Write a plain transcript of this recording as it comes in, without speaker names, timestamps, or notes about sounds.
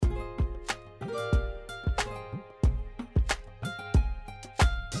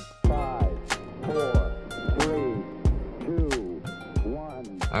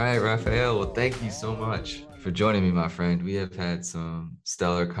All right, Raphael. Well, thank you so much for joining me, my friend. We have had some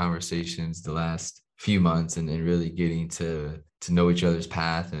stellar conversations the last few months and really getting to know each other's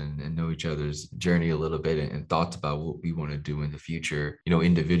path and know each other's journey a little bit and thoughts about what we want to do in the future,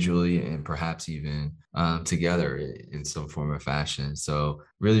 individually and perhaps even together in some form or fashion. So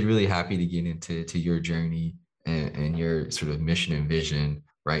really, really happy to get into your journey and your sort of mission and vision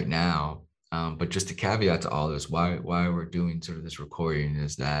right now. But just a caveat to all this, why we're doing sort of this recording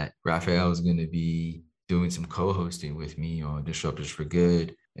is that Raphael is going to be doing some co-hosting with me on Disruptors for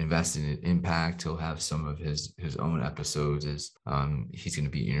Good, Investing in Impact. He'll have some of his own episodes as he's going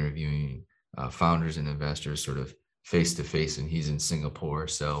to be interviewing founders and investors sort of face to face, and he's in Singapore,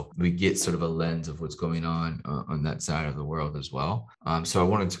 so we get sort of a lens of what's going on that side of the world as well. So I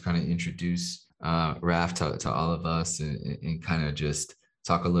wanted to kind of introduce Raf to all of us and kind of just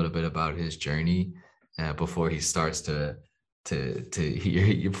talk a little bit about his journey before he starts to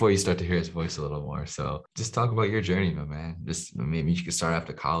hear before you start to hear his voice a little more. So just talk about your journey, my man. Just maybe you could start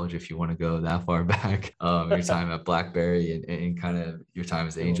after college if you want to go that far back. Your time at BlackBerry and kind of your time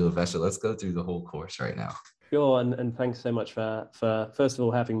as an angel investor. Let's go through the whole course right now. Sure, and thanks so much for first of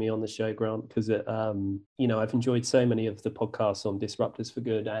all having me on the show, Grant, because I've enjoyed so many of the podcasts on Disruptors for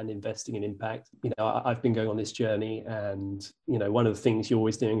Good and Investing in Impact. I've been going on this journey, and one of the things you're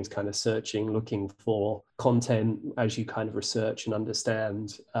always doing is kind of searching, looking for content as you kind of research and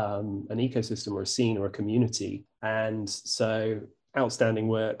understand an ecosystem or a scene or a community. And so outstanding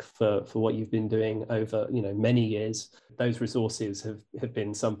work for what you've been doing over many years. Those resources have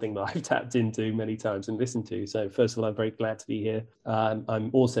been something that I've tapped into many times and listened to. So first of all, I'm very glad to be here. I'm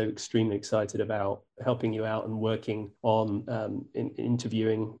also extremely excited about helping you out and working on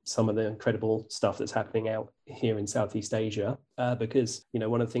interviewing some of the incredible stuff that's happening out here in Southeast Asia, because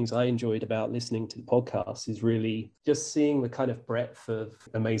one of the things I enjoyed about listening to the podcast is really just seeing the kind of breadth of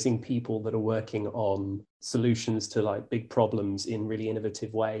amazing people that are working on solutions to like big problems in really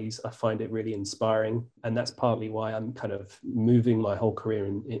innovative ways. I find it really inspiring, and that's partly why I'm kind of moving my whole career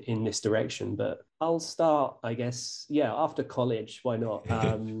in this direction. But I'll start, I guess, after college. Why not?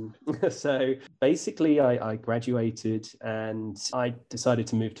 So basically, I graduated and I decided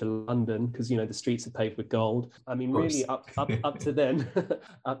to move to London because the streets are paved with gold. I mean, really, up to then,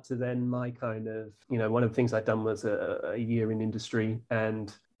 up to then, my kind of one of the things I'd done was a year in industry,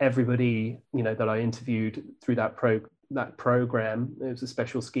 and everybody that I interviewed through that program, it was a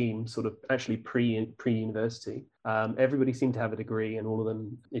special scheme, sort of actually pre-university. Everybody seemed to have a degree, and all of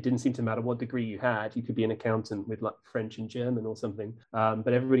them, it didn't seem to matter what degree you had. You could be an accountant with like French and German or something,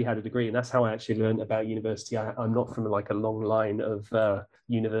 but everybody had a degree, and that's how I actually learned about university. I'm not from like a long line of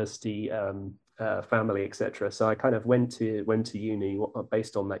university family, etc. So I kind of went to uni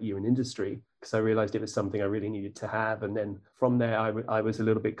based on that year in industry, because I realized it was something I really needed to have. And then from there, I was a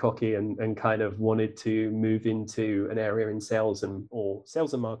little bit cocky and kind of wanted to move into an area in sales and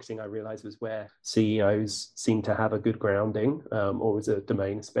marketing. I realized was where CEOs seem to have a good grounding, or was a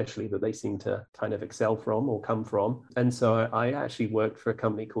domain especially that they seem to kind of excel from or come from. And so I actually worked for a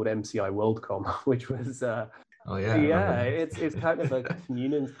company called MCI WorldCom, which was Oh yeah. It's kind of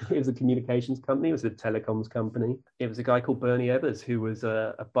it was a communications company. It was a telecoms company. It was a guy called Bernie Ebbers, who was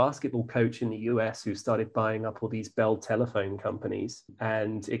a basketball coach in the US, who started buying up all these Bell telephone companies,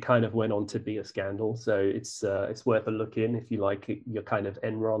 and it kind of went on to be a scandal. So it's worth a look in if you like your kind of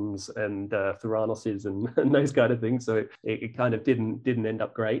Enrons and Theranoses and those kind of things. So it kind of didn't end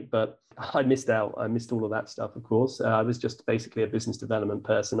up great, but I missed out. I missed all of that stuff, of course. I was just basically a business development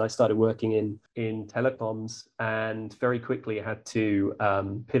person. I started working in telecoms, and very quickly had to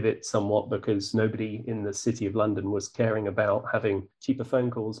pivot somewhat, because nobody in the city of London was caring about having cheaper phone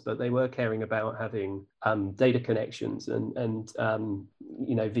calls, but they were caring about having data connections and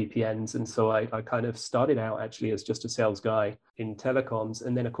VPNs. And so I kind of started out actually as just a sales guy in telecoms.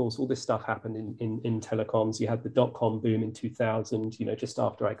 And then, of course, all this stuff happened in telecoms. You had the dot-com boom in 2000, just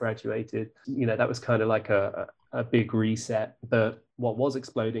after I graduated. That was kind of like a big reset. But what was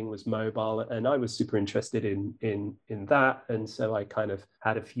exploding was mobile, and I was super interested in that. And so I kind of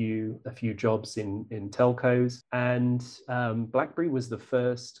had a few jobs in telcos, and BlackBerry was the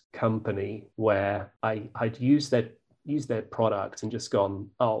first company where I'd used their product and just gone,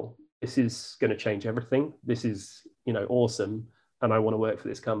 oh, this is going to change everything. This is awesome, and I want to work for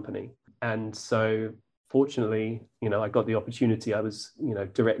this company. And so fortunately, I got the opportunity. I was,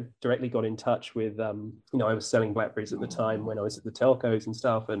 directly got in touch with, I was selling BlackBerries at the time when I was at the telcos and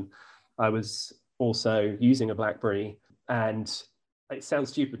stuff. And I was also using a BlackBerry, and it sounds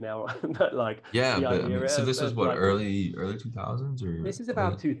stupid now, but like Yeah, the but I idea mean, so this was of what, like, early 2000s or this is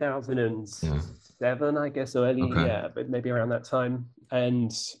about late? Yeah. 2007, I guess, early, Okay. yeah, but maybe around that time.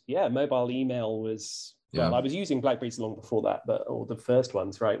 And yeah, mobile email was, well, Yeah. I was using Blackberries long before that, but all the first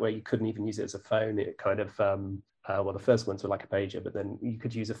ones, right, where you couldn't even use it as a phone. It kind of, well, the first ones were like a pager, but then you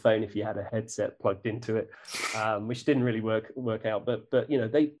could use a phone if you had a headset plugged into it, which didn't really work out. But you know,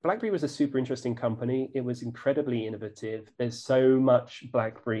 BlackBerry was a super interesting company. It was incredibly innovative. There's so much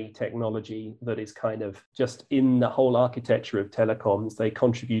BlackBerry technology that is kind of just in the whole architecture of telecoms. They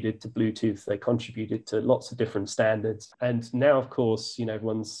contributed to Bluetooth. They contributed to lots of different standards. And now, of course, you know,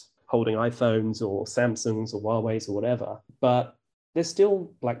 everyone's holding iPhones or Samsungs or Huawei's or whatever. But there's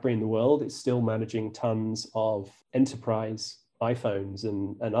still BlackBerry in the world. It's still managing tons of enterprise iPhones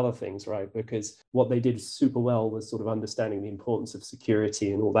and other things, right? Because what they did super well was sort of understanding the importance of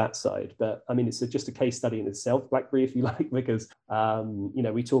security and all that side. But I mean, it's just a case study in itself, BlackBerry, if you like, because you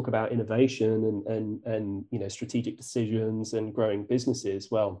know, we talk about innovation and you know, strategic decisions and growing businesses.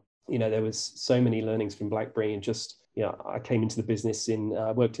 Well, you know, there was so many learnings from BlackBerry, and just, you know, I came into the business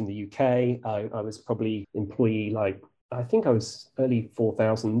worked in the UK. I was probably employee, like, I think I was early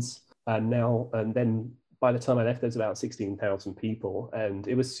 4000s, and then by the time I left, there's about 16,000 people. And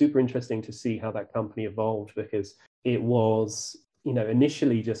it was super interesting to see how that company evolved, because it was, you know,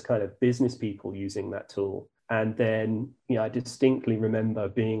 initially just kind of business people using that tool. And then, you know, I distinctly remember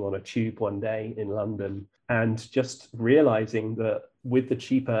being on a tube one day in London and just realizing that with the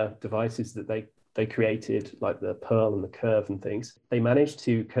cheaper devices that they created, like the Pearl and the Curve and things, they managed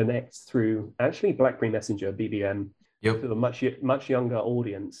to connect through actually BlackBerry Messenger, BBM, Yep. to a much younger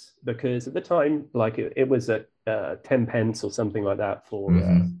audience, because at the time, like, it was at 10 pence or something like that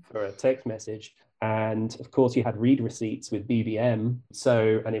Hmm. for a text message. And of course, you had read receipts with BBM.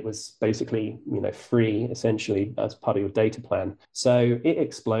 So, and it was basically, you know, free essentially as part of your data plan. So it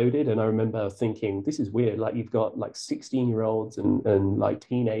exploded. And I remember thinking, this is weird. Like, you've got like 16-year-olds and like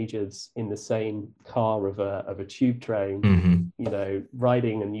teenagers in the same car of a tube train, Hmm. you know,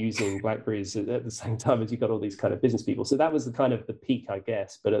 riding and using Blackberries at the same time as you got all these kind of business people. So that was the kind of the peak, I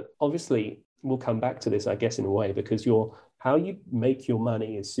guess. But obviously, we'll come back to this, I guess, in a way, because how you make your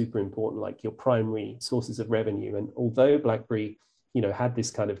money is super important, like your primary sources of revenue. And although BlackBerry, you know, had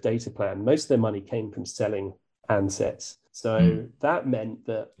this kind of data plan, most of their money came from selling handsets. So that meant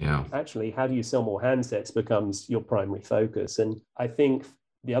that Yeah. actually, how do you sell more handsets becomes your primary focus. And I think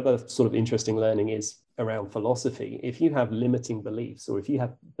the other sort of interesting learning is around philosophy. If you have limiting beliefs, or if you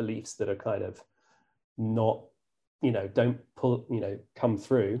have beliefs that are kind of not, you know, don't pull, you know, come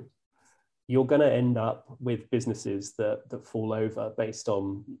through, you're going to end up with businesses that fall over based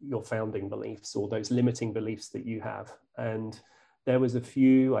on your founding beliefs or those limiting beliefs that you have. And there was a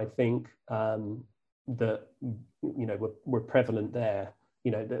few, I think, that, you know, were prevalent there.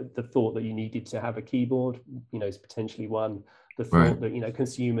 You know, the thought that you needed to have a keyboard, you know, is potentially one. The Right. thought that, you know,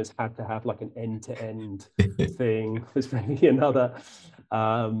 consumers had to have like an end-to-end thing was maybe another.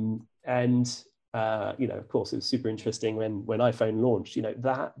 And you know, of course, it was super interesting when iPhone launched. You know,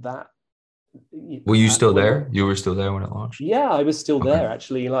 that Were you still when there? You were still there when it launched? yeah, I was still Okay. there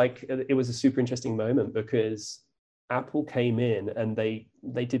actually. Like, it was a super interesting moment, because Apple came in and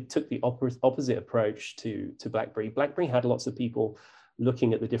they took the opposite approach to BlackBerry. BlackBerry had lots of people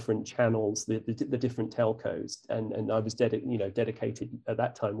looking at the different channels, the different telcos, and I was dedicated at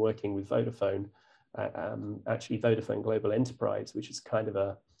that time working with Vodafone, actually Vodafone Global Enterprise, which is kind of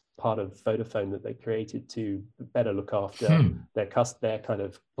a part of Vodafone that they created to better look after Hmm. their kind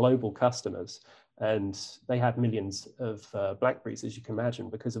of global customers. And they had millions of Blackberries, as you can imagine,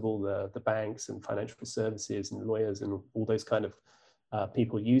 because of all the banks and financial services and lawyers and all those kind of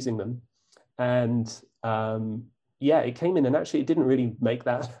people using them. And yeah, it came in, and actually it didn't really make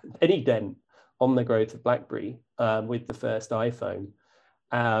that any dent on the growth of BlackBerry with the first iPhone.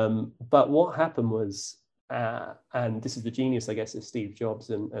 But what happened was, and this is the genius, I guess, of Steve Jobs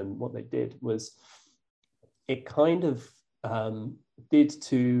and what they did was, it kind of did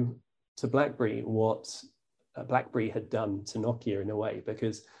to BlackBerry what BlackBerry had done to Nokia in a way,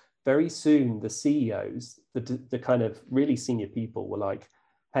 because very soon the CEOs, the kind of really senior people, were like,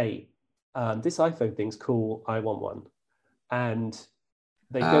 "Hey, this iPhone thing's cool. I want one." And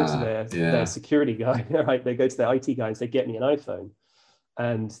they go to their Yeah. security guy, right? They go to their IT guy and say, "Get me an iPhone."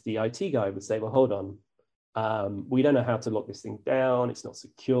 And the IT guy would say, "Well, hold on. We don't know how to lock this thing down. It's not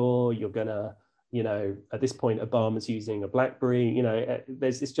secure. You're gonna, you know, at this point, Obama's using a BlackBerry. You know,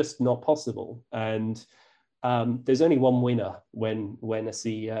 it's just not possible." And there's only one winner when a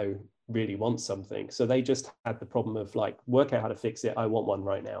CEO really wants something. So they just had the problem of like, work out how to fix it. I want one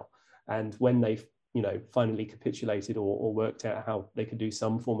right now. And when they finally capitulated or worked out how they could do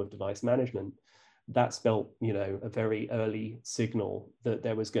some form of device management, that spelt, a very early signal that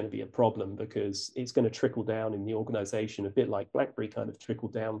there was going to be a problem, because it's going to trickle down in the organization, a bit like BlackBerry kind of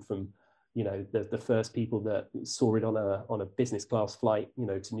trickled down from, the first people that saw it on a business class flight,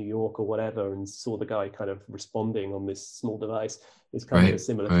 to New York or whatever, and saw the guy kind of responding on this small device. It's kind of a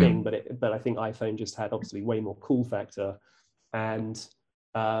similar thing, but I think iPhone just had obviously way more cool factor. And,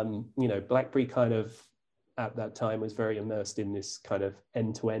 BlackBerry kind of at that time was very immersed in this kind of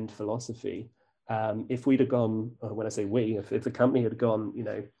end-to-end philosophy. If we'd have gone, when I say we, if the company had gone,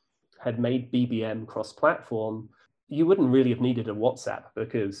 had made BBM cross-platform, you wouldn't really have needed a WhatsApp,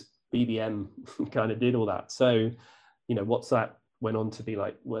 because BBM kind of did all that. So, WhatsApp went on to be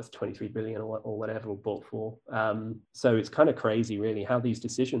like worth 23 billion or whatever, or bought for. So it's kind of crazy, really, how these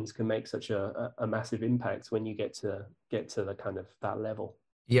decisions can make such a massive impact when you get to the kind of that level.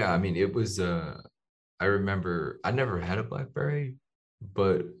 Yeah, I mean, it was. I remember I never had a BlackBerry,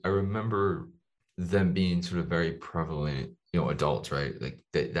 but I remember them being sort of very prevalent, adults, right? Like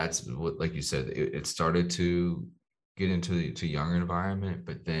that's what, like you said, it started to get into the younger environment,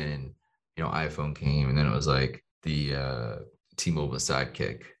 but then, iPhone came, and then it was like the T-Mobile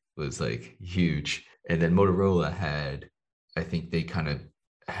Sidekick was like huge. And then Motorola had, I think they kind of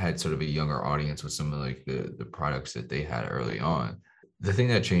had sort of a younger audience with some of like the products that they had early on. The thing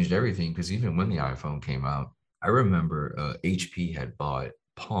that changed everything, because even when the iPhone came out, I remember HP had bought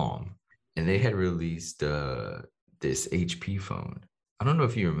Palm, and they had released this HP phone. I don't know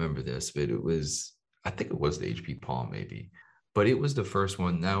if you remember this, but I think it was the HP Palm maybe, but it was the first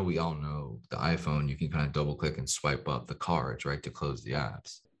one. Now we all know the iPhone, you can kind of double click and swipe up the cards, right, to close the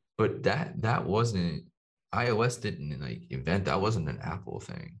apps. But that wasn't, iOS didn't like invent, that wasn't an Apple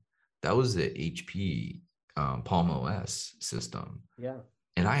thing. That was the HP Palm OS system. Yeah.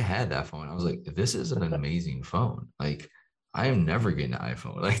 And I had that phone. I was like, this is an amazing phone. Like, I am never getting an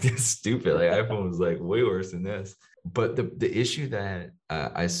iPhone. Like, this is stupid. Like, iPhone was like way worse than this. But the issue that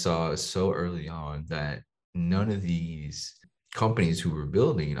I saw so early on, that none of these companies who were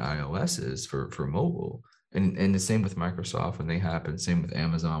building iOSs for mobile, and the same with Microsoft when they happened, same with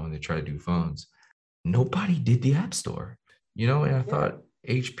Amazon when they try to do phones, nobody did the App Store. And I thought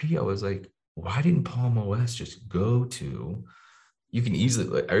HP, I was like, why didn't Palm OS just go to, you can easily,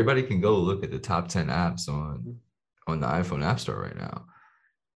 like, everybody can go look at the top 10 apps on the iPhone App Store right now.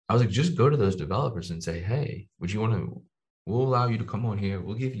 I was like, just go to those developers and say, hey, would you want to, we'll allow you to come on here.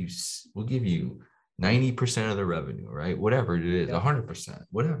 We'll give you 90% of the revenue, right? Whatever it is, 100%,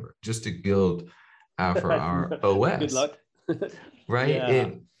 whatever, just to build for our OS. Good luck. Right.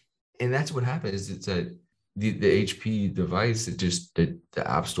 Yeah. And that's what happens. It's that the HP device, the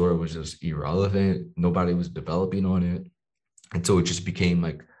App Store was just irrelevant. Nobody was developing on it. And so it just became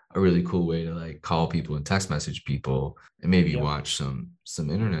like a really cool way to like call people and text message people and maybe watch some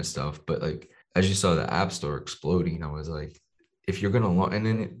internet stuff. But like, as you saw the App Store exploding, I was like, if you're gonna and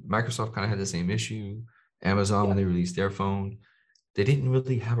then Microsoft kind of had the same issue. Amazon, when they released their phone, they didn't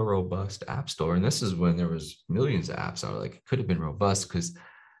really have a robust App Store. And this is when there was millions of apps out. Like, it could have been robust because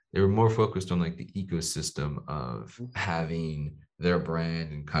they were more focused on like the ecosystem of having their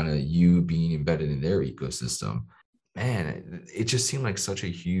brand and kind of you being embedded in their ecosystem. Man, it just seemed like such a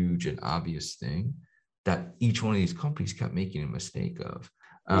huge and obvious thing that each one of these companies kept making a mistake of.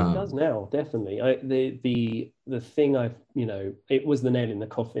 It does now, definitely. The thing it was the nail in the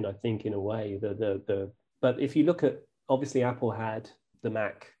coffin, I think, in a way. But if you look at, obviously Apple had the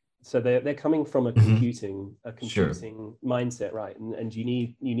Mac, so they're coming from a computing mindset, right? And you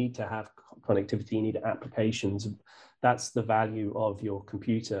need to have connectivity, you need applications. That's the value of your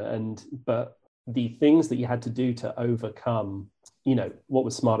computer. But the things that you had to do to overcome, what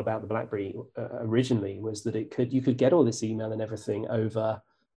was smart about the BlackBerry originally was that you could get all this email and everything over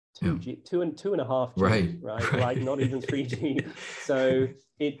 2G, 2.5G, right? Like not even 3G. So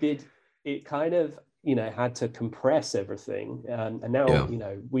it kind of, had to compress everything. And now,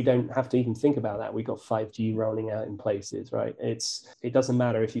 we don't have to even think about that. We've got 5G rolling out in places, right? It doesn't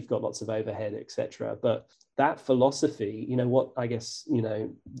matter if you've got lots of overhead, etc. But that philosophy, what I guess,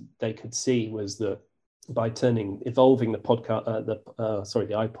 they could see was that by evolving the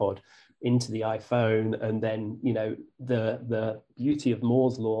iPod into the iPhone, and then the beauty of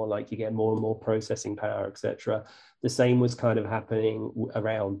Moore's law, like you get more and more processing power, etc. The same was kind of happening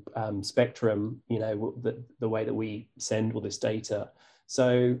around Spectrum, the way that we send all this data.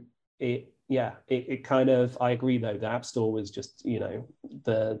 So it kind of, I agree though, the App Store was just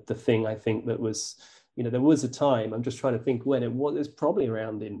the thing, I think, that was, there was a time, I'm just trying to think when it was probably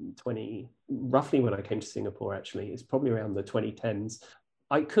around roughly when I came to Singapore, actually. It's probably around the 2010s.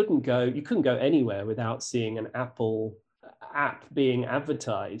 you couldn't go anywhere without seeing an Apple app being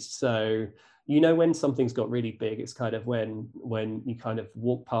advertised. So, when something's got really big, it's kind of when you kind of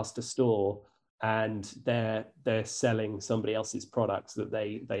walk past a store and they're selling somebody else's products that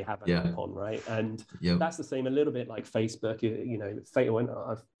they have an app on, right? And that's the same a little bit like Facebook. When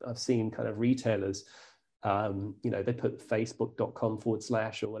I've seen kind of retailers, they put facebook.com / or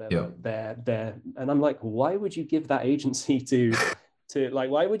whatever there, and I'm like, why would you give that agency to like,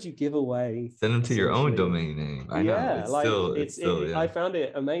 why would you give away, send them to your own domain name? I know it's still I found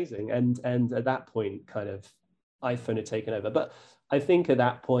it amazing, and at that point kind of iPhone had taken over. But I think at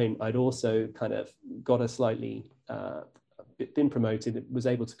that point I'd also kind of got a slightly been promoted, was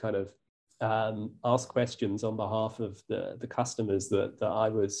able to kind of ask questions on behalf of the customers that I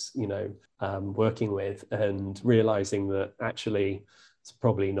was working with, and realizing that actually it's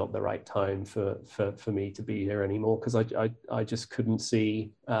probably not the right time for me to be here anymore, because I just couldn't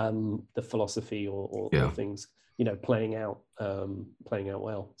see the philosophy or things playing out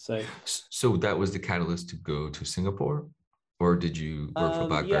well. So that was the catalyst to go to Singapore, or did you work for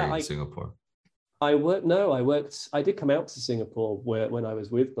BlackBerry in Singapore? I did come out to Singapore when I was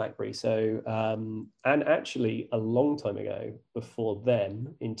with BlackBerry. So, and actually a long time ago, before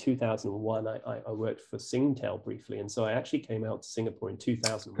then, in 2001, I worked for Singtel briefly. And so I actually came out to Singapore in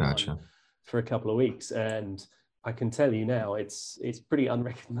 2001 for a couple of weeks. And I can tell you now, it's pretty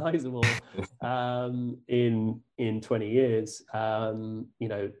unrecognizable in 20 years.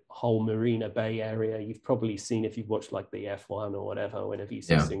 Whole Marina Bay area, you've probably seen, if you've watched like the F1 or whatever, whenever you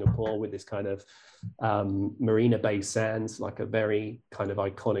see Singapore with this kind of Marina Bay Sands, like a very kind of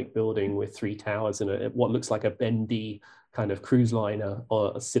iconic building with 3 towers and what looks like a bendy kind of cruise liner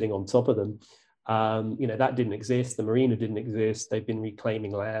sitting on top of them. That didn't exist. The marina didn't exist. They've been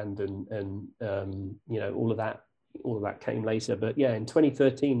reclaiming land, and all of that came later. But yeah, in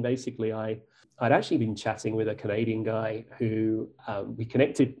 2013, basically, I'd actually been chatting with a Canadian guy who we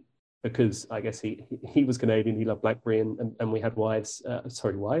connected because I guess he was Canadian. He loved BlackBerry, and we had wives.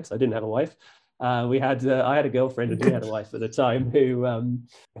 Wives. I didn't have a wife. I had a girlfriend, and he had a wife at the time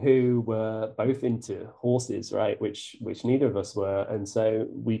who were both into horses, right? Which neither of us were, and so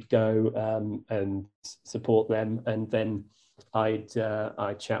we'd go and support them, and then I'd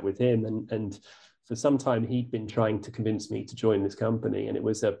chat with him, and for some time he'd been trying to convince me to join this company, and it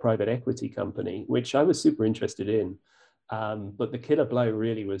was a private equity company, which I was super interested in. But the killer blow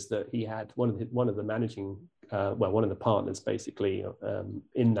really was that he had one of the partners basically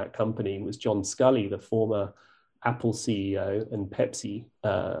in that company was John Sculley, the former Apple CEO and Pepsi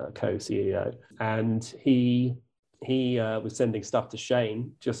co-CEO, and he was sending stuff to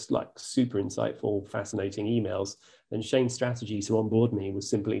Shane, just like super insightful, fascinating emails. And Shane's strategy to onboard me was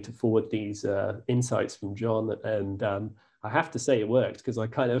simply to forward these insights from John. And I have to say it worked, because I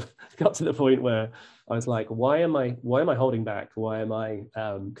kind of got to the point where I was like, why am I holding back? Why am I,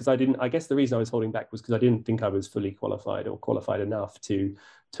 because I guess the reason I was holding back was because I didn't think I was fully qualified or qualified enough to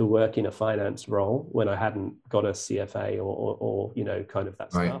work in a finance role when I hadn't got a CFA or kind of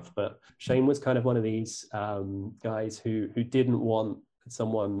that stuff. But Shane was kind of one of these guys who didn't want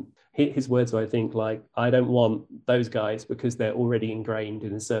someone, his words were, I think, like, I don't want those guys because they're already ingrained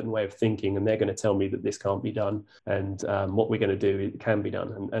in a certain way of thinking, and they're going to tell me that this can't be done, and what we're going to do, it can be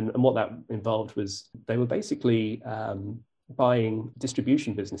done. And what that involved was they were basically buying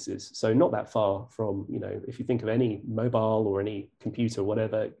distribution businesses. So not that far from, if you think of any mobile or any computer or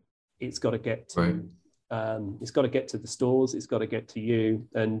whatever, it's got to get to it's got to get to the stores, it's got to get to you.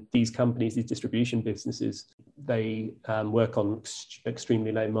 And these companies, these distribution businesses, they work on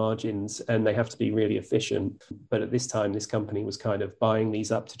extremely low margins, and they have to be really efficient. But at this time, this company was kind of buying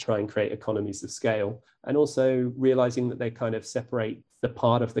these up to try and create economies of scale, and also realizing that they kind of separate the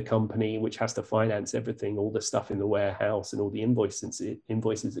part of the company which has to finance everything, all the stuff in the warehouse and all the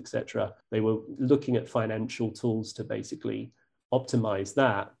invoices, etc. They were looking at financial tools to basically optimize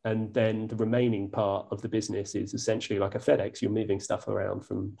that, and then the remaining part of the business is essentially like a FedEx. You're moving stuff around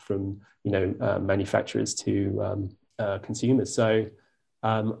from manufacturers to consumers. So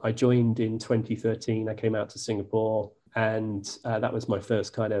I joined in 2013. I came out to Singapore, and that was my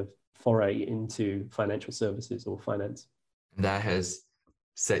first kind of foray into financial services or finance. That has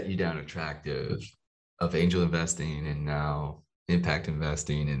set you down a track of angel investing, and now impact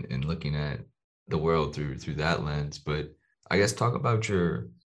investing, and looking at the world through that lens. But I guess talk about your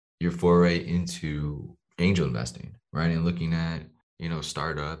foray into angel investing, right? And looking at,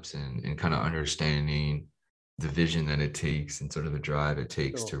 startups and kind of understanding the vision that it takes and sort of the drive it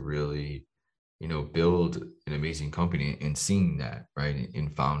takes to really, build an amazing company, and seeing that, right, in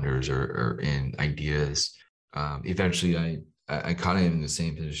founders or in ideas. Eventually I kind of am in the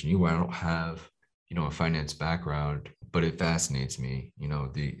same position you where I don't have, a finance background, but it fascinates me.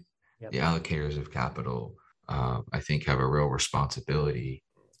 The allocators of capital, I think, have a real responsibility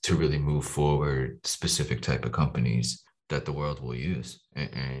to really move forward specific type of companies that the world will use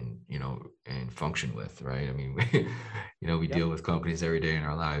and function with, right? I mean, we Yep. deal with companies every day in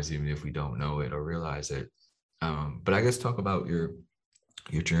our lives, even if we don't know it or realize it. But I guess talk about your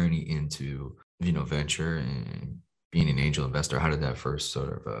journey into venture and being an angel investor. How did that first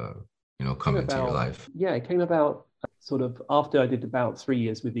sort of come into your life? It came about sort of after I did about 3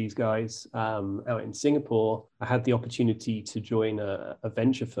 years with these guys out in Singapore. I had the opportunity to join a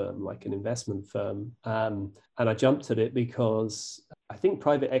venture firm, like an investment firm, and I jumped at it because I think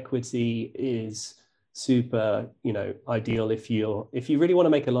private equity is super ideal if you really want to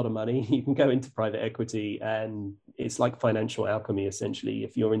make a lot of money. You can go into private equity, and it's like financial alchemy essentially,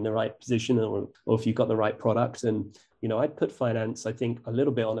 if you're in the right position or if you've got the right product. And I'd put finance, I think, a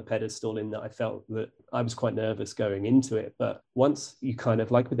little bit on a pedestal, in that I felt that I was quite nervous going into it. But once you kind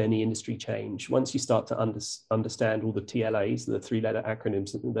of, like with any industry change, once you start to understand all the TLAs, the three-letter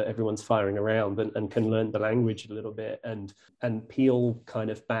acronyms that everyone's firing around, and can learn the language a little bit and peel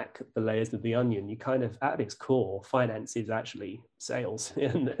kind of back the layers of the onion, you kind of, at its core, finance is actually sales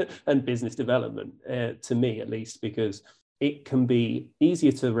and business development, to me at least, because it can be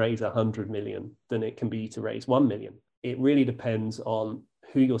easier to raise 100 million than it can be to raise 1 million. It really depends on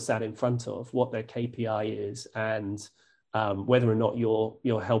who you're sat in front of, what their KPI is, and whether or not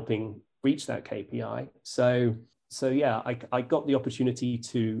you're helping reach that KPI. So yeah, I got the opportunity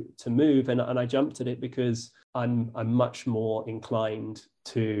to move, and I jumped at it because I'm much more inclined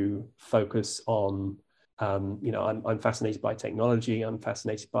to focus on I'm fascinated by technology. I'm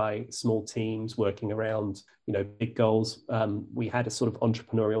fascinated by small teams working around big goals. We had a sort of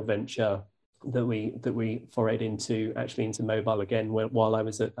entrepreneurial venture that we forayed into mobile again, while I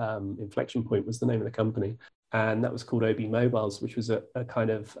was at Inflection Point was the name of the company. And that was called OB Mobiles, which was a kind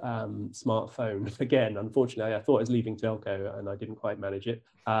of smartphone. Again, unfortunately, I thought I was leaving telco and I didn't quite manage it.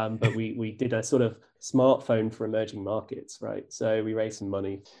 But we did a sort of smartphone for emerging markets, right? So we raised some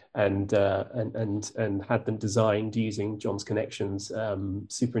money and had them designed using John's connections.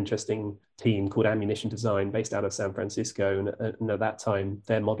 Super interesting team called Ammunition Design, based out of San Francisco. And at that time,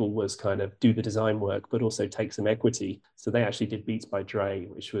 their model was kind of do the design work, but also take some equity. So they actually did Beats by Dre,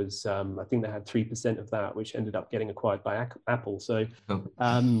 which was, I think they had 3% of that, which ended up getting acquired by Apple. So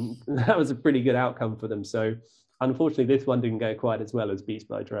that was a pretty good outcome for them. So unfortunately, this one didn't go quite as well as Beats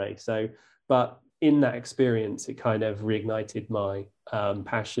by Dre. So, but in that experience, it kind of reignited my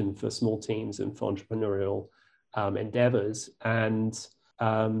passion for small teams and for entrepreneurial endeavors. And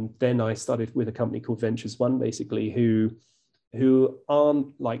then I started with a company called Ventures One, basically, who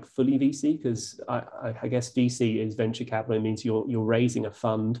aren't like fully VC, because I guess VC is venture capital. It means you're raising a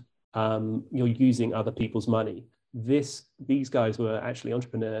fund, you're using other people's money. These guys were actually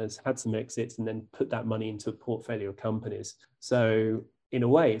entrepreneurs, had some exits, and then put that money into a portfolio of companies. So in a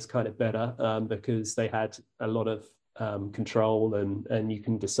way, it's kind of better because they had a lot of control, and you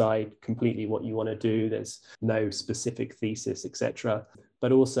can decide completely what you want to do. There's no specific thesis, etc.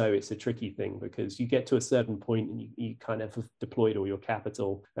 But also it's a tricky thing because you get to a certain point and you kind of have deployed all your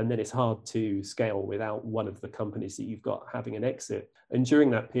capital, and then it's hard to scale without one of the companies that you've got having an exit. And during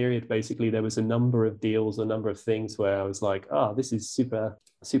that period, basically, there was a number of deals, a number of things where I was like, this is super,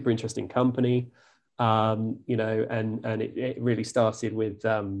 super interesting company. And it really started with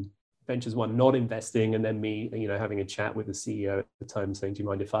Ventures One not investing, and then me, having a chat with the CEO at the time saying, do you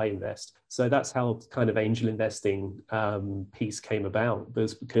mind if I invest? So that's how kind of angel investing piece came about,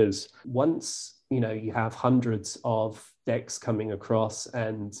 was because once, you have hundreds of decks coming across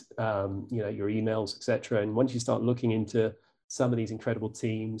and, your emails, etc. And once you start looking into some of these incredible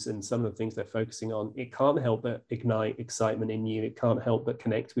teams and some of the things they're focusing on, it can't help but ignite excitement in you. It can't help but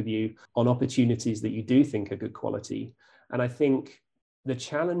connect with you on opportunities that you do think are good quality. And I think the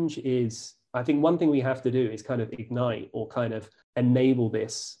challenge is, I think one thing we have to do is kind of ignite or kind of enable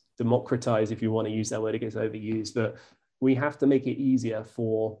this, democratize, if you want to use that word, it gets overused, but we have to make it easier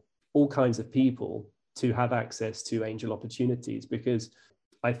for all kinds of people to have access to angel opportunities. Because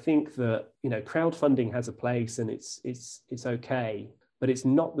I think that, crowdfunding has a place and it's okay, but it's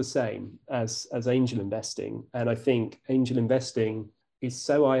not the same as angel investing. And I think angel investing is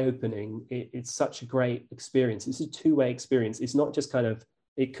so eye-opening. It's such a great experience. It's a two-way experience. It's not just kind of,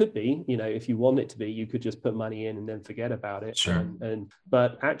 it could be, if you want it to be, you could just put money in and then forget about it. Sure.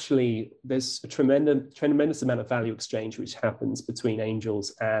 But actually, there's a tremendous amount of value exchange which happens between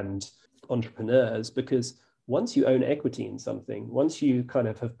angels and entrepreneurs, because once you own equity in something, once you kind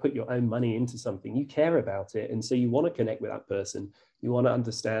of have put your own money into something, you care about it. And so you want to connect with that person. You want to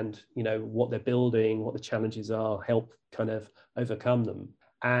understand, you know, what they're building, what the challenges are, help kind of overcome them.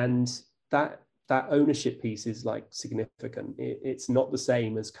 And that ownership piece is like significant. It's not the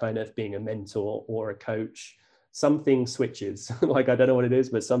same as kind of being a mentor or a coach. Something switches, like I don't know what it is,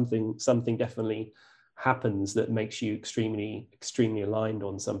 but something definitely happens that makes you extremely aligned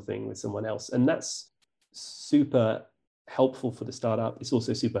on something with someone else. And that's super helpful for the startup. It's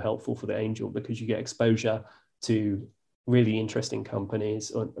also super helpful for the angel because you get exposure to really interesting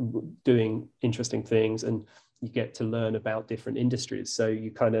companies or doing interesting things, and you get to learn about different industries. So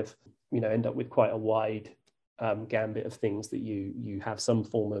you kind of, you know, end up with quite a wide gambit of things that you have some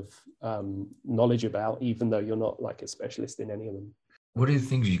form of knowledge about, even though you're not like a specialist in any of them. What are the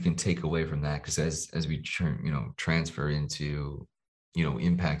things you can take away from that? Because as we transfer into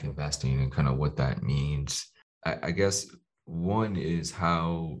impact investing and kind of what that means, I guess one is,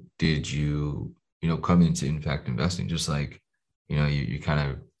 how did you come into impact investing? Just like you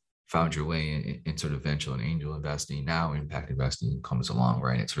kind of found your way in sort of venture and angel investing. Now impact investing comes along,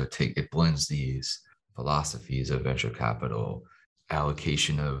 right? It blends these philosophies of venture capital,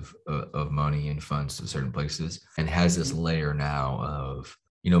 allocation of money and funds to certain places, and has this layer now of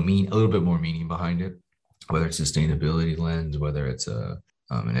a little bit more meaning behind it, whether it's sustainability lens, whether it's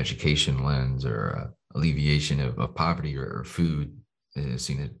an education lens, or alleviation of poverty, or food is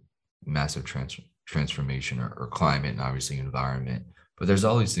seen a massive transformation, or climate, and obviously environment. But there's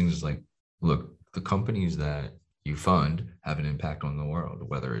all these things like, look, the companies that you fund have an impact on the world,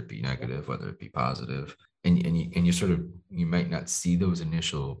 whether it be negative, whether it be positive. And you might not see those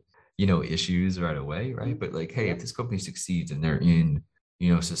initial, issues right away, right? But like, hey, if this company succeeds and they're in,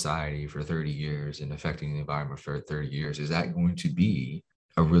 society for 30 years and affecting the environment for 30 years, is that going to be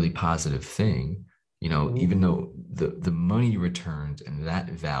a really positive thing? Even though the money returns and that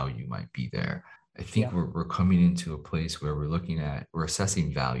value might be there, I think we're coming into a place where we're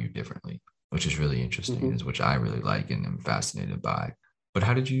assessing value differently, which is really interesting, which I really like and am fascinated by. But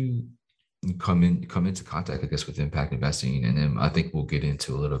how did you come into contact, I guess, with impact investing? And then I think we'll get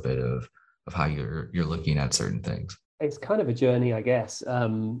into a little bit of how you're looking at certain things. It's kind of a journey, I guess,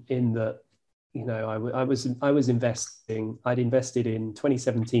 in that, I was investing. I'd invested in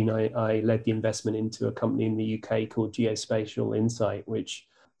 2017. I led the investment into a company in the UK called Geospatial Insight, which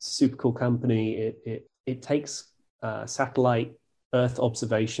is a super cool company. It takes satellite Earth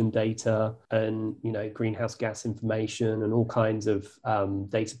observation data and greenhouse gas information and all kinds of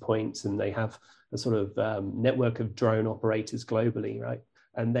data points, and they have a sort of network of drone operators globally, right?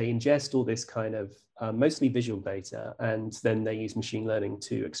 And they ingest all this kind of mostly visual data, and then they use machine learning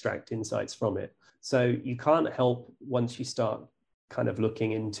to extract insights from it. So you can't help, once you start kind of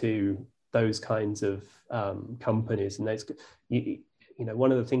looking into those kinds of companies, and those,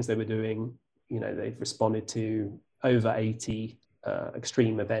 one of the things they were doing, they've responded to over 80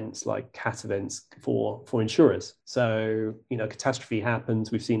 extreme events like cat events for insurers. So, catastrophe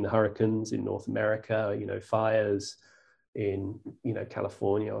happens. We've seen the hurricanes in North America, fires in,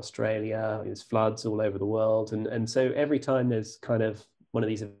 California, Australia, there's floods all over the world. And so every time there's kind of one of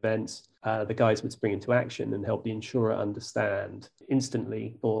these events, the guys would spring into action and help the insurer understand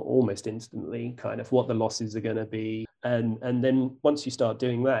instantly, or almost instantly, kind of what the losses are going to be. And then once you start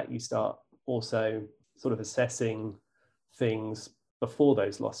doing that, you start also sort of assessing things before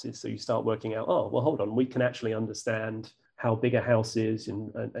those losses. So you start working out, oh, well, hold on, we can actually understand how big a house is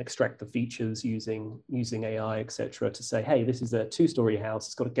and extract the features using AI, etc., to say, hey, this is a 2-story house,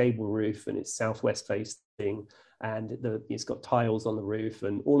 it's got a gable roof and it's southwest facing, and it's got tiles on the roof,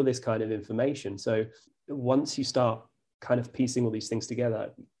 and all of this kind of information. So once you start kind of piecing all these things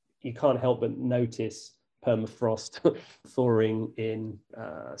together, you can't help but notice permafrost thawing in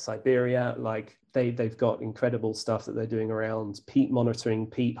Siberia. Like they've got incredible stuff that they're doing around peat monitoring.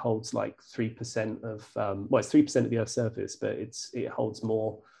 Peat holds like 3% of it's 3% of the Earth's surface, but it holds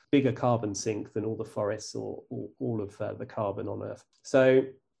bigger carbon sink than all the forests or all of the carbon on Earth. So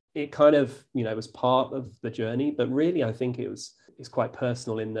it kind of was part of the journey, but really I think it's quite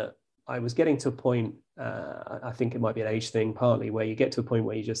personal, in that I was getting to a point, I think it might be an age thing partly, where you get to a point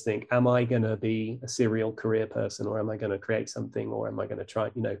where you just think, am I going to be a serial career person, or am I going to create something, or am I going to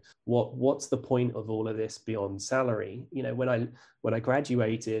try, what's the point of all of this beyond salary? When I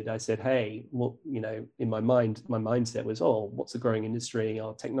graduated, I said, hey, well, in my mindset was, oh, what's a growing industry?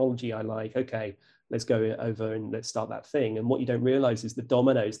 Oh, technology I like. Okay, let's go over and let's start that thing. And what you don't realize is the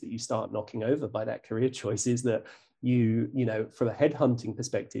dominoes that you start knocking over by that career choice is that you know, from a headhunting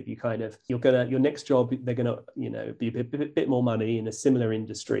perspective, your next job, they're gonna, you know, be a bit more money in a similar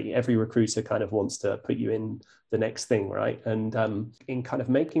industry. Every recruiter kind of wants to put you in the next thing, right? And in kind of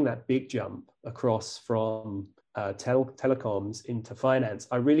making that big jump across from telecoms into finance,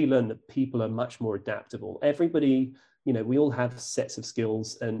 I really learned that people are much more adaptable. Everybody, you know, we all have sets of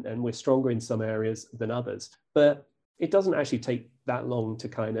skills, and we're stronger in some areas than others, but it doesn't actually take that long to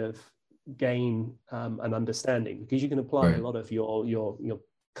kind of gain an understanding, because you can apply a lot of your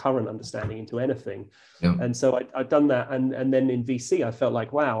current understanding into anything. And so I've done that, and then in VC I felt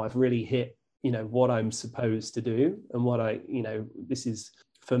like, wow, I've really hit, you know, what I'm supposed to do, and what I, you know, this is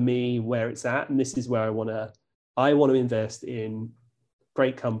for me where it's at, and this is where I want to invest in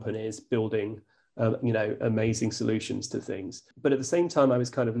great companies building you know, amazing solutions to things. But at the same time, I was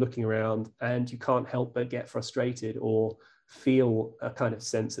kind of looking around, and you can't help but get frustrated or feel a kind of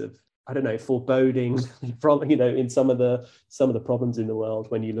sense of, I don't know, foreboding from, you know, in some of the problems in the world,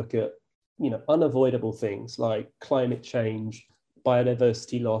 when you look at, you know, unavoidable things like climate change,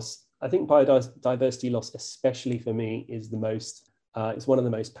 biodiversity loss. I think biodiversity loss, especially for me, is the most it's one of the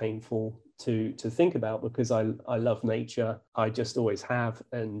most painful to think about, because I love nature. I just always have,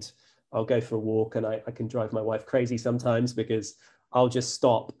 and I'll go for a walk, and I can drive my wife crazy sometimes, because I'll just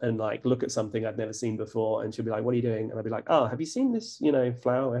stop and like look at something I've never seen before, and she'll be like, "What are you doing?" And I'll be like, "Oh, have you seen this, you know,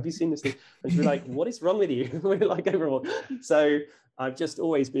 flower? Have you seen this thing?" And she'll be like, "What is wrong with you?" We're like, overall. So I've just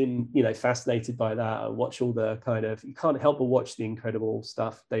always been, you know, fascinated by that. I watch all the kind of, you can't help but watch the incredible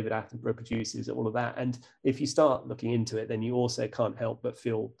stuff David Attenborough produces, all of that. And if you start looking into it, then you also can't help but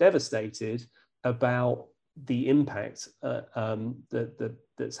feel devastated about the impact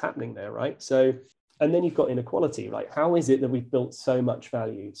that's happening there, right? So, and then you've got inequality, right? How is it that we've built so much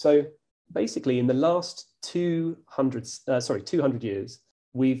value? So basically, in the last 200 years,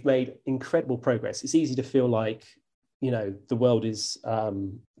 we've made incredible progress. It's easy to feel like, you know, the world is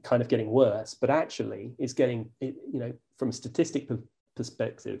kind of getting worse, but actually it's getting, you know, from a statistic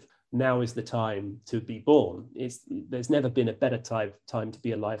perspective, now is the time to be born. There's never been a better time to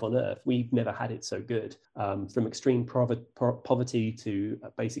be alive on Earth. We've never had it so good. From extreme poverty to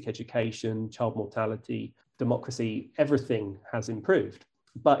basic education, child mortality, democracy, everything has improved.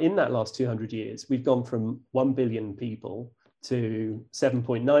 But in that last 200 years, we've gone from 1 billion people to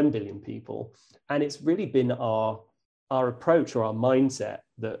 7.9 billion people. And it's really been our approach, or our mindset,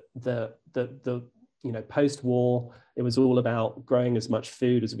 that the you know, post-war, it was all about growing as much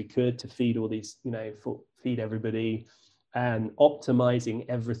food as we could to feed all these, you know, feed everybody, and optimizing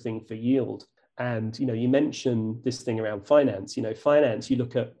everything for yield. And, you know, you mentioned this thing around finance. You know, finance, you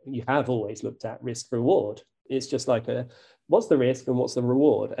have always looked at risk reward. It's just like what's the risk and what's the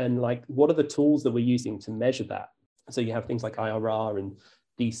reward? And like, what are the tools that we're using to measure that? So you have things like IRR and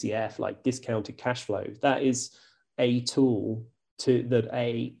DCF, like discounted cash flow. That is a tool that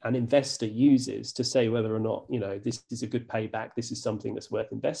an investor uses to say whether or not, you know, this is a good payback, this is something that's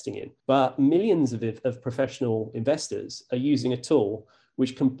worth investing in. But millions of professional investors are using a tool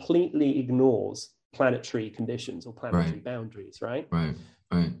which completely ignores planetary conditions or planetary boundaries, right? Right.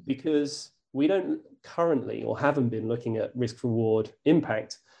 Because we don't currently, or haven't been, looking at risk reward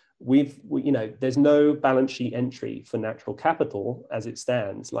impact. You know, there's no balance sheet entry for natural capital as it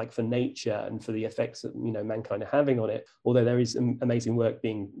stands, like for nature and for the effects that, you know, mankind are having on it, although there is amazing work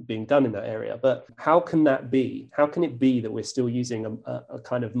being done in that area. But how can that be? How can it be that we're still using a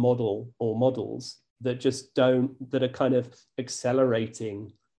kind of model or models that are kind of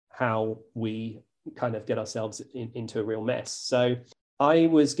accelerating how we kind of get ourselves into a real mess? So I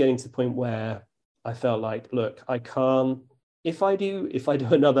was getting to the point where I felt like, look, I can't, if I do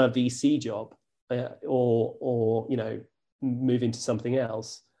another VC job, or you know, move into something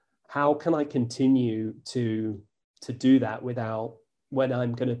else, how can I continue to do that when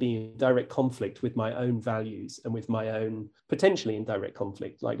I'm going to be in direct conflict with my own values and with my own, potentially in direct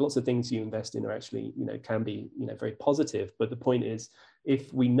conflict? Like, lots of things you invest in are actually, you know, can be, you know, very positive. But the point is,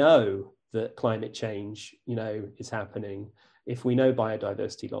 if we know that climate change, you know, is happening, if we know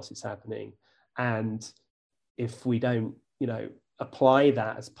biodiversity loss is happening, and if we don't, you know, apply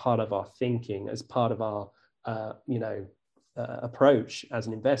that as part of our thinking, as part of our, you know, approach as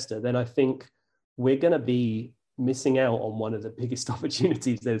an investor, then I think we're going to be missing out on one of the biggest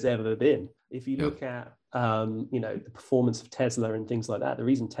opportunities there's ever been. If you look at, you know, the performance of Tesla and things like that, the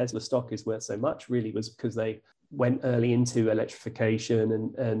reason Tesla stock is worth so much really was because they went early into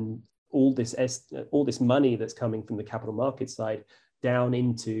electrification, and all this money that's coming from the capital market side down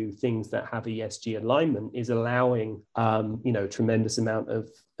into things that have ESG alignment is allowing, you know, a tremendous amount of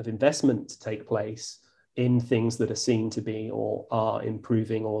investment to take place in things that are seen to be or are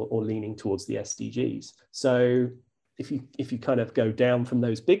improving or leaning towards the SDGs. So if you kind of go down from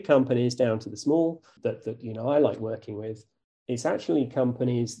those big companies down to the small that I like working with, it's actually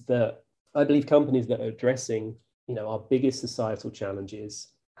companies that I believe companies that are addressing our biggest societal challenges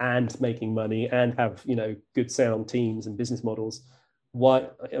and making money and have good sound teams and business models.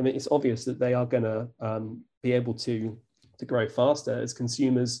 It's obvious that they are going to be able to grow faster as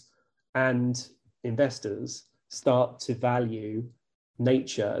consumers and investors start to value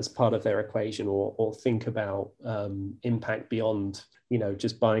nature as part of their equation, or think about impact beyond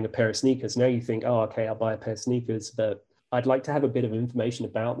just buying a pair of sneakers. Now you think, oh, okay, I'll buy a pair of sneakers, but I'd like to have a bit of information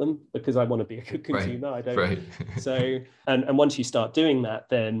about them because I want to be a good consumer. Right. I don't. Right. So, and once you start doing that,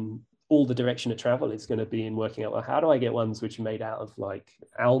 then all the direction of travel is going to be in working out, well, how do I get ones which are made out of like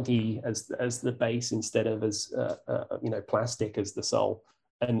algae as the base instead of as plastic as the sole,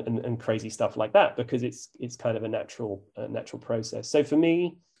 and crazy stuff like that, because it's kind of a natural process. So for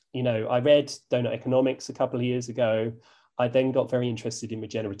me, I read Donut Economics a couple of years ago. I then got very interested in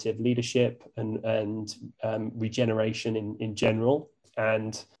regenerative leadership and regeneration in general.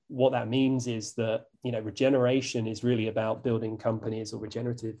 And what that means is that, regeneration is really about building companies, or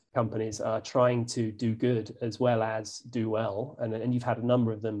regenerative companies are trying to do good as well as do well. And you've had a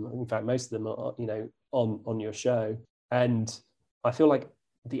number of them. In fact, most of them are, on your show. And I feel like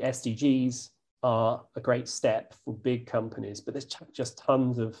the SDGs are a great step for big companies, but there's just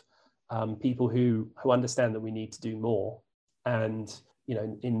tons of people who understand that we need to do more. And,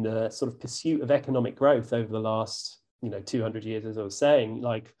 in the sort of pursuit of economic growth over the last, 200 years, as I was saying,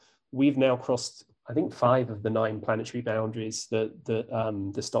 like we've now crossed, I think, 5 of the 9 planetary boundaries that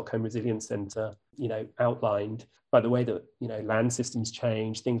the Stockholm Resilience Center, outlined, by the way that, land systems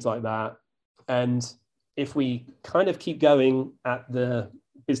change, things like that. And if we kind of keep going at the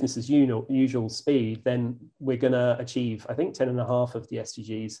business as usual speed, then we're going to achieve, I think, 10.5 of the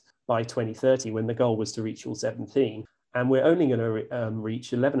SDGs by 2030, when the goal was to reach all 17. And we're only going to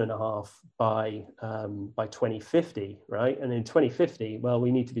reach 11.5 by 2050, right? And in 2050, well, we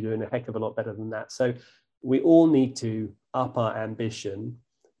need to be doing a heck of a lot better than that. So we all need to up our ambition,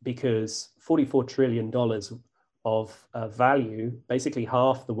 because $44 trillion of value, basically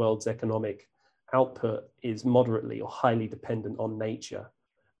half the world's economic output, is moderately or highly dependent on nature.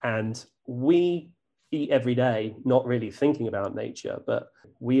 And we eat every day not really thinking about nature, but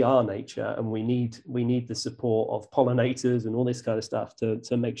we are nature, and we need the support of pollinators and all this kind of stuff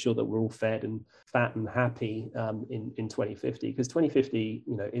to make sure that we're all fed and fat and happy in 2050, because 2050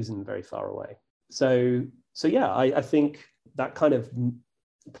 isn't very far away. So yeah, I think that kind of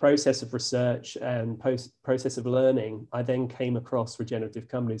process of research and process of learning, I then came across regenerative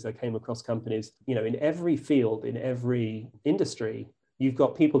companies. I came across companies, in every field, in every industry. You've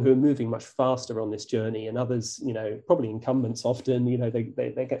got people who are moving much faster on this journey, and others, probably incumbents often,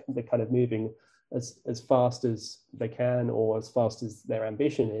 they're kind of moving as fast as they can, or as fast as their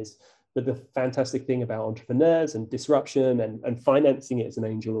ambition is. But the fantastic thing about entrepreneurs and disruption and financing it as an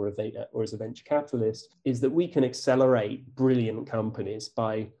angel or as a venture capitalist is that we can accelerate brilliant companies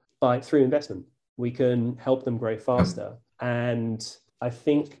by through investment. We can help them grow faster. And I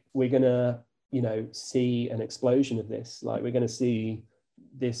think we're going to, see an explosion of this. Like, we're going to see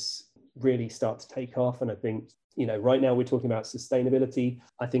this really start to take off. And I think, right now we're talking about sustainability.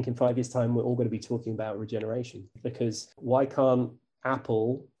 I think in 5 years' time, we're all going to be talking about regeneration, because why can't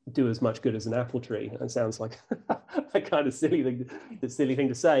Apple do as much good as an apple tree? It sounds like a kind of silly thing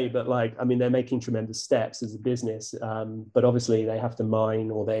to say, but they're making tremendous steps as a business. But obviously they have to mine,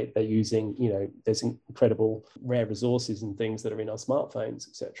 or they're using, there's incredible rare resources and things that are in our smartphones,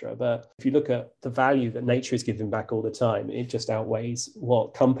 etc. But if you look at the value that nature is giving back all the time, it just outweighs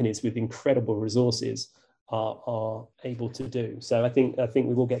what companies with incredible resources are able to do. So I think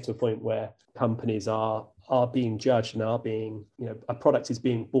we will get to a point where companies are being judged and are being, a product is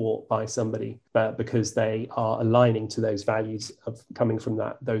being bought by somebody because they are aligning to those values of coming from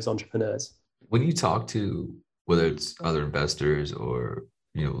those entrepreneurs. When you talk to, whether it's other investors or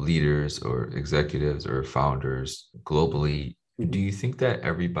leaders or executives or founders globally, do you think that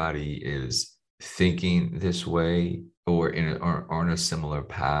everybody is thinking this way, or on a similar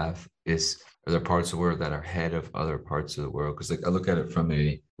path? Are there parts of the world that are ahead of other parts of the world? Because I look at it from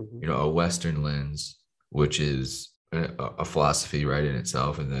a Western lens, which is a philosophy right in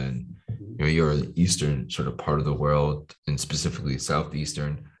itself, and then you're the Eastern sort of part of the world, and specifically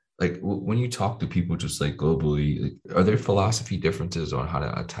Southeastern. Like, when you talk to people just like globally, are there philosophy differences on how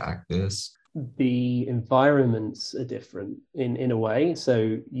to attack this? The environments are different in a way.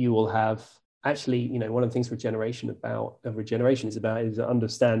 So you will have actually, you know, one of the things regeneration is about is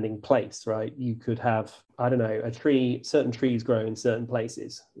understanding place, right? You could have, I don't know, certain trees grow in certain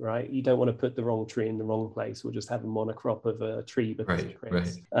places, right? You don't want to put the wrong tree in the wrong place, or just have a monocrop of a tree because it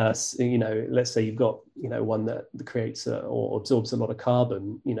creates, you know, let's say you've got, you know, one that creates or absorbs a lot of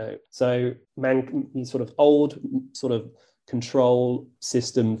carbon, you know. So sort of old sort of control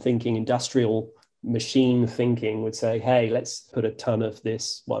system thinking, industrial machine thinking would say, hey, let's put a ton of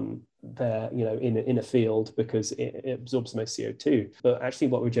this one there, you know, in a field because it absorbs the most CO2. But actually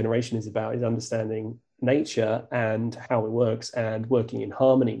what regeneration is about is understanding nature and how it works and working in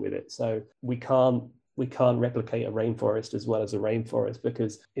harmony with it. So we can't replicate a rainforest as well as a rainforest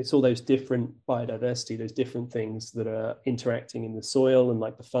because it's all those different biodiversity, those different things that are interacting in the soil and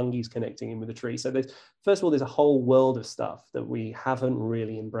like the fungi connecting in with the tree. So first of all, there's a whole world of stuff that we haven't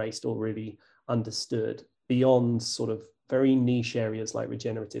really embraced or really understood beyond sort of very niche areas like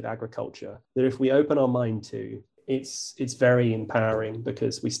regenerative agriculture, that if we open our mind to, it's very empowering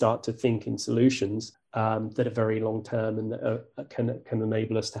because we start to think in solutions that are very long term and that can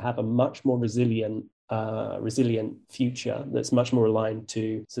enable us to have a much more resilient future that's much more aligned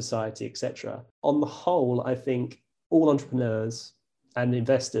to society, etc. On the whole, I think all entrepreneurs and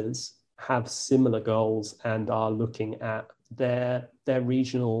investors have similar goals and are looking at their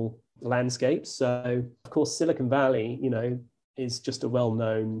regional landscapes. So of course Silicon Valley, you know, is just a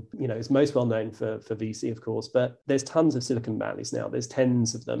well-known, you know, is most well-known for VC, of course, but there's tons of Silicon Valleys now. There's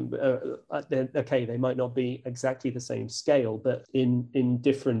tens of them. Okay, they might not be exactly the same scale, but in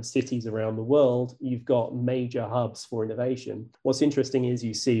different cities around the world, you've got major hubs for innovation. What's interesting is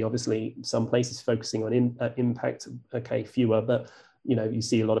you see, obviously, some places focusing on impact, okay, fewer, but, you know, you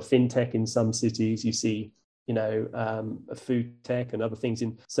see a lot of fintech in some cities, you see, you know, food tech and other things.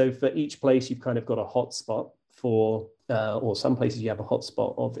 So for each place, you've kind of got a hotspot for, or some places you have a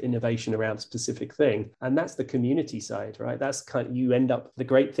hotspot of innovation around a specific thing. And that's the community side, right? That's kind of, the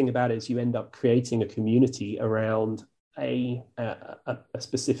great thing about it is you end up creating a community around a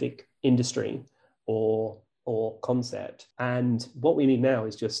specific industry or concept. And what we need now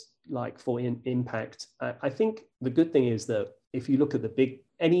is just like for impact. I think the good thing is that if you look at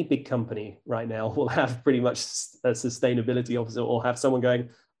any big company right now will have pretty much a sustainability officer or have someone going,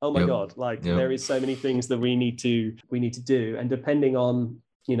 oh my God, like there is so many things that we need to do. And depending on,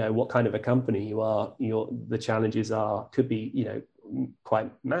 you know, what kind of a company you are, the challenges could be, you know, quite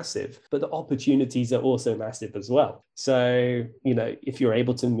massive, but the opportunities are also massive as well. So, you know, if you're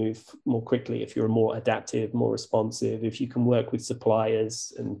able to move more quickly, if you're more adaptive, more responsive, if you can work with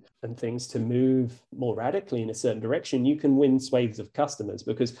suppliers and things to move more radically in a certain direction, you can win swathes of customers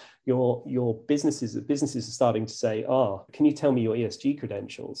because your businesses are starting to say, can you tell me your ESG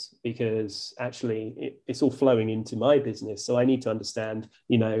credentials? Because actually it's all flowing into my business. So I need to understand,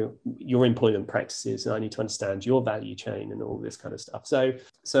 you know, your employment practices, and I need to understand your value chain and all this kind of stuff.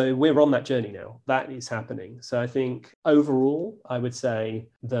 So we're on that journey now. That is happening. So I think overall, I would say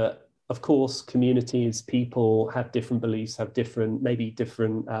that, of course, communities, people have different beliefs, have different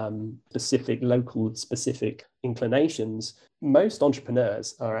local specific inclinations. Most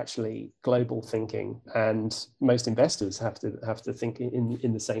entrepreneurs are actually global thinking, and most investors have to think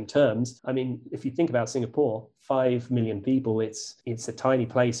in the same terms. I mean, if you think about Singapore, 5 million people, it's a tiny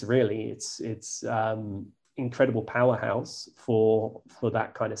place, really. It's incredible powerhouse for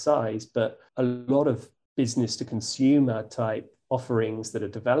that kind of size, but a lot of business to consumer type offerings that are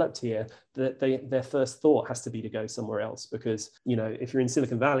developed here, that their first thought has to be to go somewhere else, because, you know, if you're in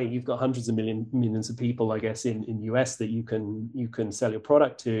Silicon Valley, you've got hundreds of millions of people, I guess, in US that you can sell your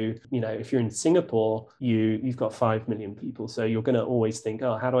product to. You know, if you're in Singapore, you've got 5 million people, so you're going to always think,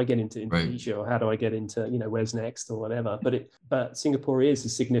 how do I get into Indonesia, or how do I get into, you know, where's next or whatever. But Singapore is a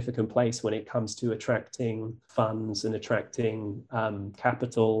significant place when it comes to attracting funds and attracting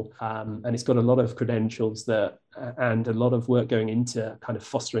capital, and it's got a lot of credentials and a lot of work going into kind of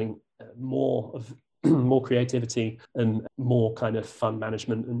fostering more creativity and more kind of fund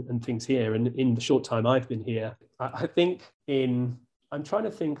management and things here. And in the short time I've been here, I think I'm trying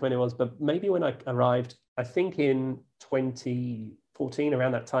to think when it was, but maybe when I arrived, I think in 2014,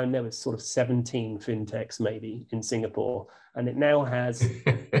 around that time, there was sort of 17 fintechs maybe in Singapore, and it now has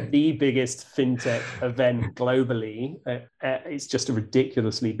the biggest fintech event globally. It's just a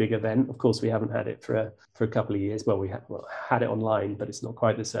ridiculously big event. Of course, we haven't had it for a couple of years. Well, we had it online, but it's not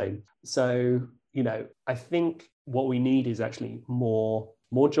quite the same. So, you know, I think what we need is actually more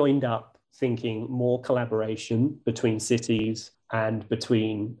joined up thinking, more collaboration between cities and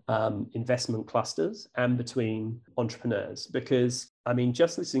between investment clusters and between entrepreneurs. Because I mean,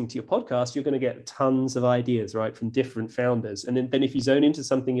 just listening to your podcast, you're going to get tons of ideas, right, from different founders. And then if you zone into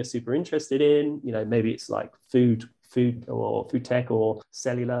something you're super interested in, maybe it's like food or food tech or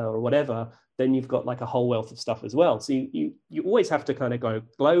cellular or whatever, then you've got like a whole wealth of stuff as well. So you always have to kind of go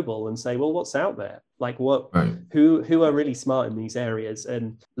global and say, well, what's out there? Like who are really smart in these areas,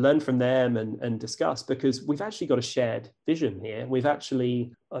 and learn from them and discuss, because we've actually got a shared vision here. We've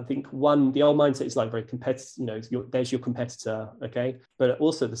actually, I think the old mindset is like very competitive, there's your competitor, okay? But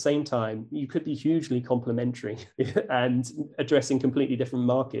also at the same time, you could be hugely complementary and addressing completely different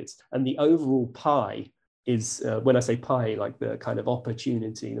markets. And the overall pie is, when I say pie, like the kind of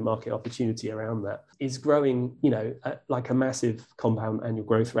opportunity, the market opportunity around that is growing, at like a massive compound annual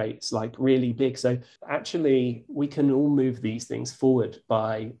growth rate. It's like really big. So actually we can all move these things forward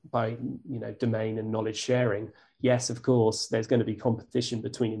by domain and knowledge sharing. Yes, of course, there's going to be competition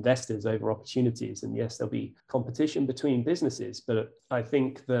between investors over opportunities. And yes, there'll be competition between businesses. But I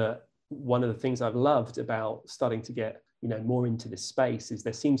think that one of the things I've loved about starting to get more into this space is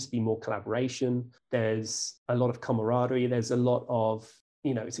there seems to be more collaboration. There's a lot of camaraderie. There's a lot of,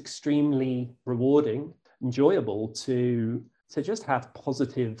 it's extremely rewarding, enjoyable to just have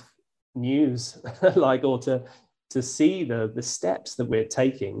positive news, or to see the steps that we're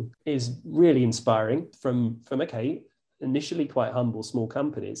taking is really inspiring from okay, initially quite humble small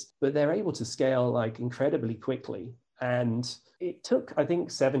companies, but they're able to scale like incredibly quickly. And it took, I think,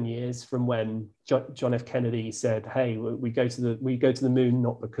 7 years from when John F. Kennedy said, hey, we go to the moon,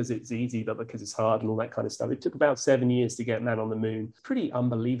 not because it's easy, but because it's hard and all that kind of stuff. It took about 7 years to get man on the moon. Pretty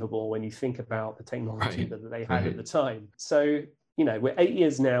unbelievable when you think about the technology that they had at the time. So, we're 8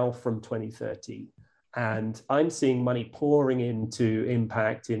 years now from 2030. And I'm seeing money pouring into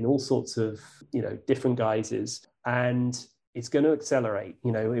impact in all sorts of, different guises. And it's going to accelerate.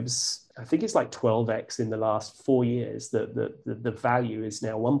 I think it's like 12x in the last 4 years. The value is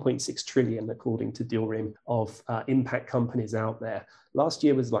now 1.6 trillion, according to Dealrim, of impact companies out there. Last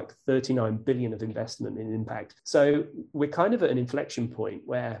year was like 39 billion of investment in impact. So we're kind of at an inflection point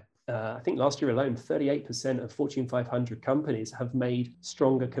where I think last year alone, 38% of Fortune 500 companies have made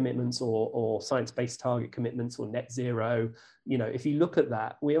stronger commitments or science-based target commitments or net zero. If you look at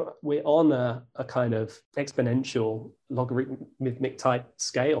that, we're on a kind of exponential logarithmic type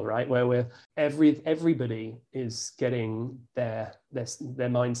scale, right? Where everybody is getting their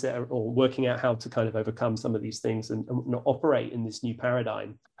mindset or working out how to kind of overcome some of these things and operate in this new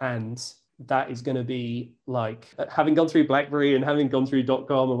paradigm. And that is going to be like, having gone through BlackBerry and having gone through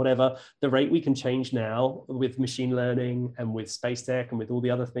 .com or whatever, the rate we can change now with machine learning and with space tech and with all the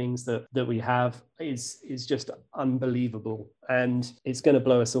other things that we have is just unbelievable. And it's going to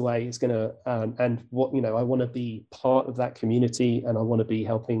blow us away. It's going to, I want to be part of that community, and I want to be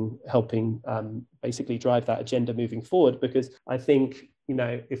helping basically drive that agenda moving forward, because I think,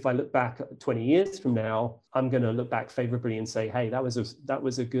 if I look back 20 years from now, I'm going to look back favorably and say, hey, that was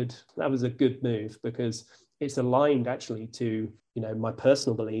a good move, because it's aligned actually to, my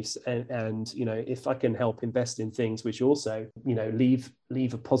personal beliefs. And if I can help invest in things which also, leave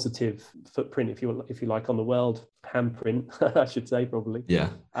a positive footprint, if you like, on the world, handprint, I should say, probably. Yeah.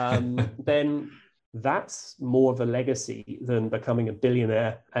 Then that's more of a legacy than becoming a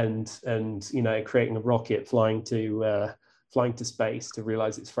billionaire and creating a rocket flying to space to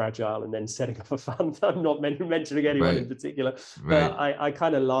realize it's fragile and then setting up a fund. I'm not mentioning anyone in particular, but I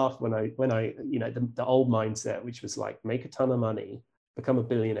kind of laugh when I the old mindset, which was like, make a ton of money, become a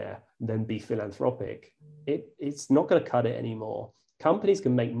billionaire, and then be philanthropic. It's not going to cut it anymore. Companies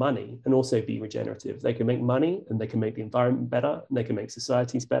can make money and also be regenerative. They can make money and they can make the environment better and they can make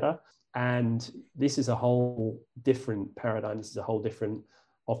societies better. And this is a whole different paradigm. This is a whole different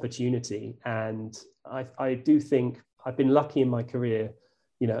opportunity. And I do think I've been lucky in my career,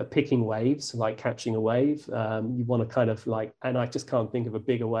 picking waves, like catching a wave. You want to kind of and I just can't think of a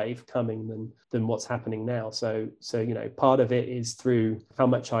bigger wave coming than what's happening now. So, part of it is through how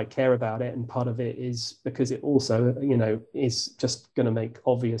much I care about it. And part of it is because it also, is just going to make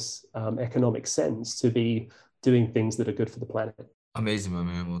obvious economic sense to be doing things that are good for the planet. Amazing, my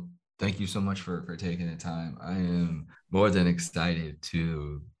man. Well, thank you so much for taking the time. I am more than excited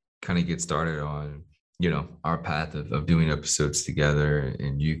to kind of get started on our path of doing episodes together,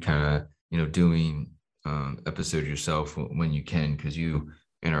 and you kind of, doing episodes yourself when you can, because you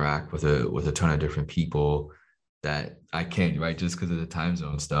interact with a ton of different people that I can't, right? Just because of the time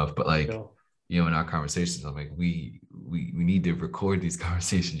zone stuff. But sure. In our conversations, I'm like, we need to record these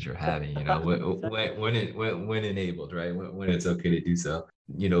conversations you're having, when enabled, right? When it's okay to do so,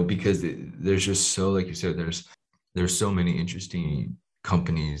 because there's just so, like you said, there's there's so many interesting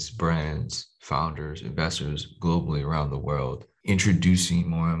companies, brands, founders, investors globally around the world introducing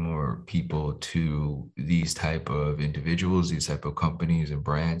more and more people to these type of individuals, these type of companies and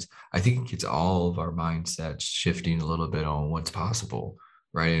brands. I think it's all of our mindsets shifting a little bit on what's possible,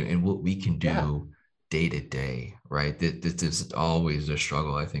 right? And what we can Yeah. do day to day, right? This is always a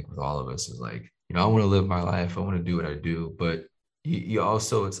struggle, I think, with all of us is like, I want to live my life. I want to do what I do, but you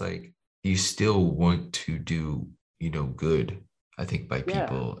also, it's like, you still want to do, good, I think, by Yeah.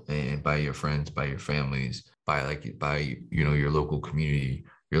 people and by your friends, by your families, by your local community,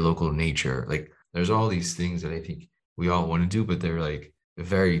 your local nature. Like there's all these things that I think we all want to do, but they're like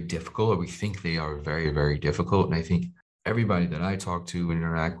very difficult, or we think they are very, very difficult. And I think everybody that I talk to and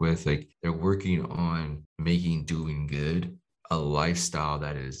interact with, like they're working on making doing good a lifestyle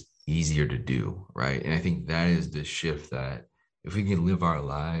that is easier to do, right? And I think that is the shift, that if we can live our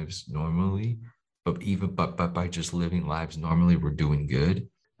lives normally, but by just living lives normally, we're doing good.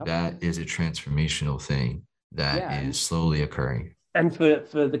 Yep. That is a transformational thing that Yeah. is slowly occurring. And for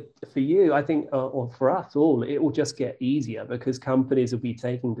you, I think, or for us all, it will just get easier because companies will be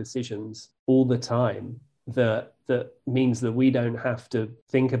taking decisions all the time that means that we don't have to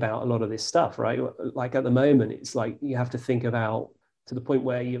think about a lot of this stuff, right? Like at the moment, it's like you have to think about, to the point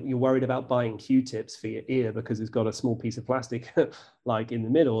where you're worried about buying Q-tips for your ear because it's got a small piece of plastic like in the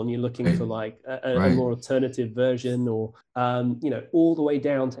middle, and you're looking for like a Right. more alternative version, or all the way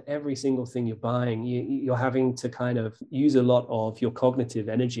down to every single thing you're buying. You're having to kind of use a lot of your cognitive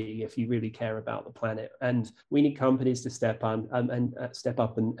energy if you really care about the planet. And we need companies to step on and step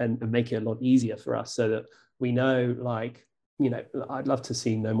up and make it a lot easier for us, so that we know, like, I'd love to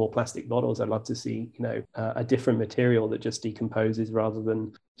see no more plastic bottles. I'd love to see, a different material that just decomposes, rather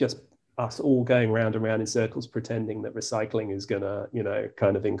than just us all going round and round in circles pretending that recycling is going to,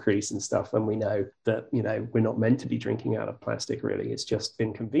 kind of increase and stuff. And we know that, we're not meant to be drinking out of plastic, really. It's just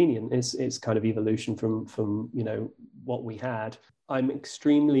been convenient. It's kind of evolution from, what we had. I'm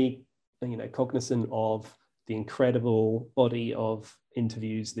extremely, cognizant of the incredible body of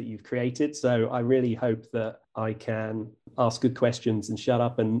interviews that you've created. So I really hope that I can ask good questions and shut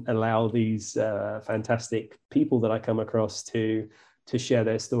up and allow these fantastic people that I come across to share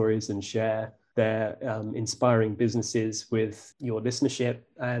their stories and share their inspiring businesses with your listenership.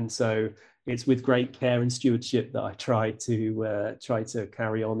 And so it's with great care and stewardship that I try to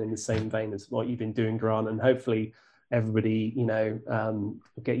carry on in the same vein as what you've been doing, Grant. And hopefully everybody,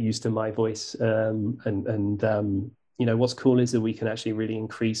 get used to my voice. What's cool is that we can actually really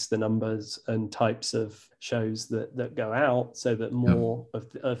increase the numbers and types of shows that go out, so that more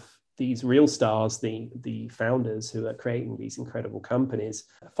of these real stars, the founders who are creating these incredible companies,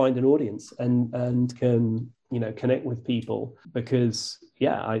 find an audience and can, connect with people. Because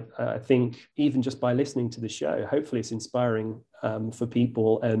I think even just by listening to the show, hopefully it's inspiring for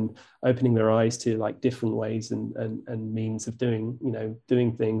people and opening their eyes to like different ways and means of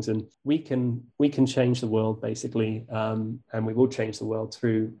doing things. And we can change the world, basically, and we will change the world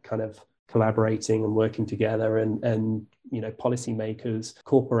through kind of collaborating and working together. And policymakers,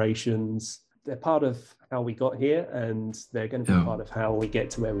 corporations, they're part of how we got here, and they're going to be part of how we get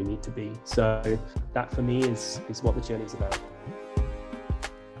to where we need to be. So that for me is what the journey is about.